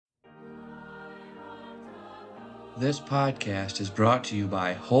This podcast is brought to you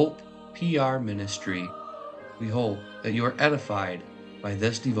by Hope PR Ministry. We hope that you are edified by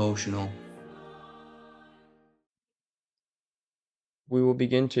this devotional. We will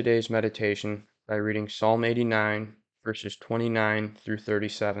begin today's meditation by reading Psalm 89, verses 29 through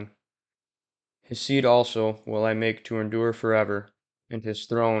 37. His seed also will I make to endure forever, and his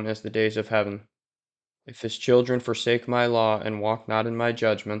throne as the days of heaven. If his children forsake my law and walk not in my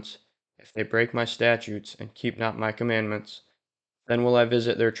judgments, if they break my statutes and keep not my commandments, then will I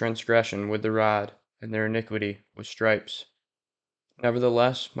visit their transgression with the rod, and their iniquity with stripes.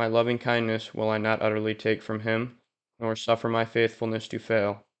 Nevertheless, my loving kindness will I not utterly take from him, nor suffer my faithfulness to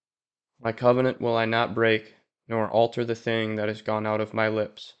fail. My covenant will I not break, nor alter the thing that is gone out of my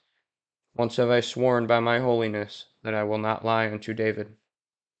lips. Once have I sworn by my holiness that I will not lie unto David.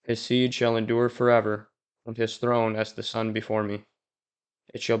 His seed shall endure forever, and his throne as the sun before me.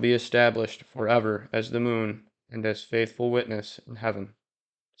 It shall be established forever as the moon, and as faithful witness in heaven.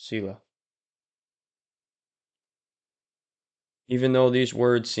 Selah. Even though these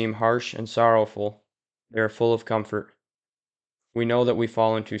words seem harsh and sorrowful, they are full of comfort. We know that we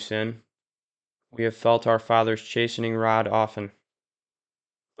fall into sin. We have felt our Father's chastening rod often.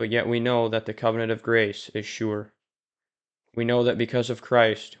 But yet we know that the covenant of grace is sure. We know that because of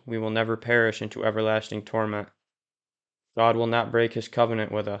Christ, we will never perish into everlasting torment. God will not break his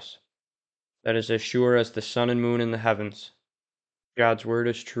covenant with us. That is as sure as the sun and moon in the heavens. God's word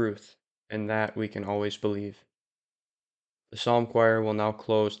is truth, and that we can always believe. The Psalm Choir will now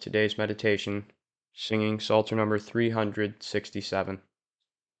close today's meditation, singing Psalter number 367.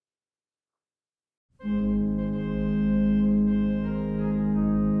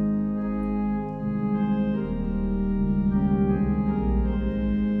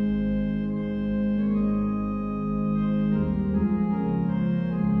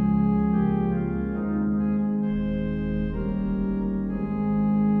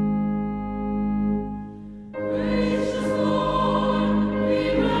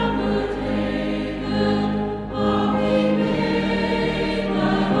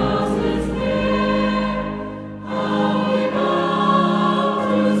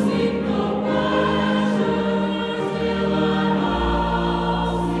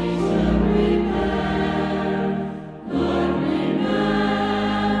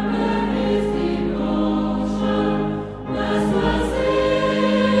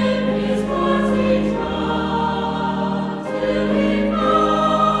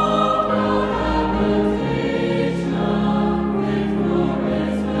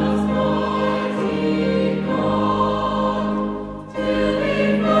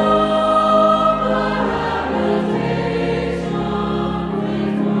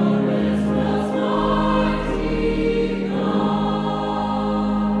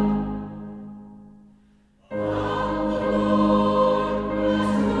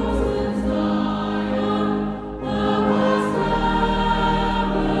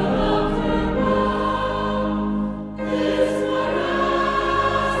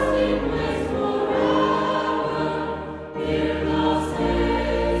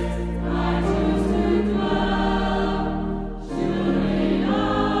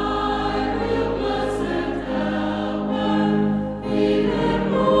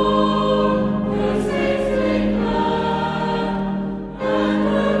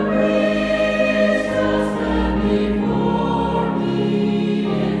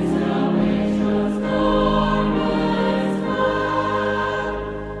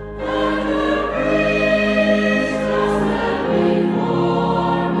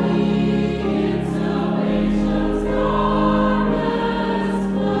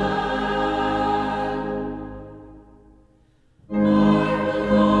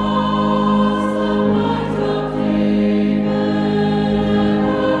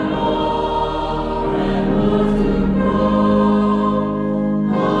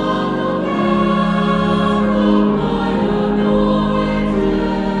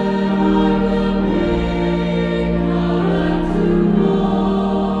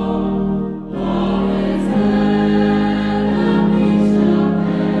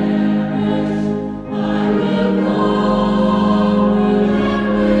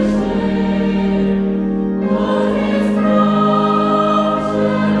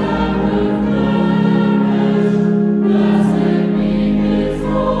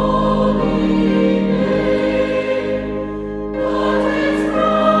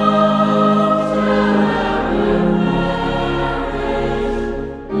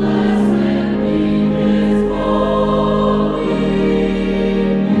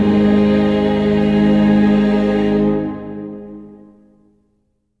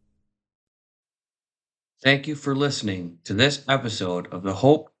 Thank you for listening to this episode of the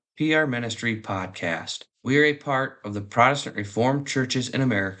Hope PR Ministry podcast. We are a part of the Protestant Reformed Churches in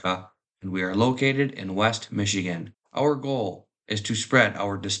America, and we are located in West Michigan. Our goal is to spread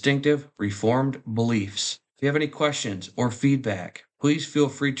our distinctive Reformed beliefs. If you have any questions or feedback, please feel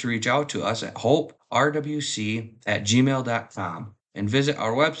free to reach out to us at hoperwc@gmail.com and visit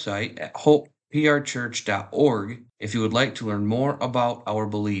our website at hopeprchurch.org if you would like to learn more about our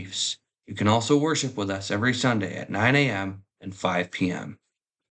beliefs. You can also worship with us every Sunday at 9 a.m. and 5 p.m.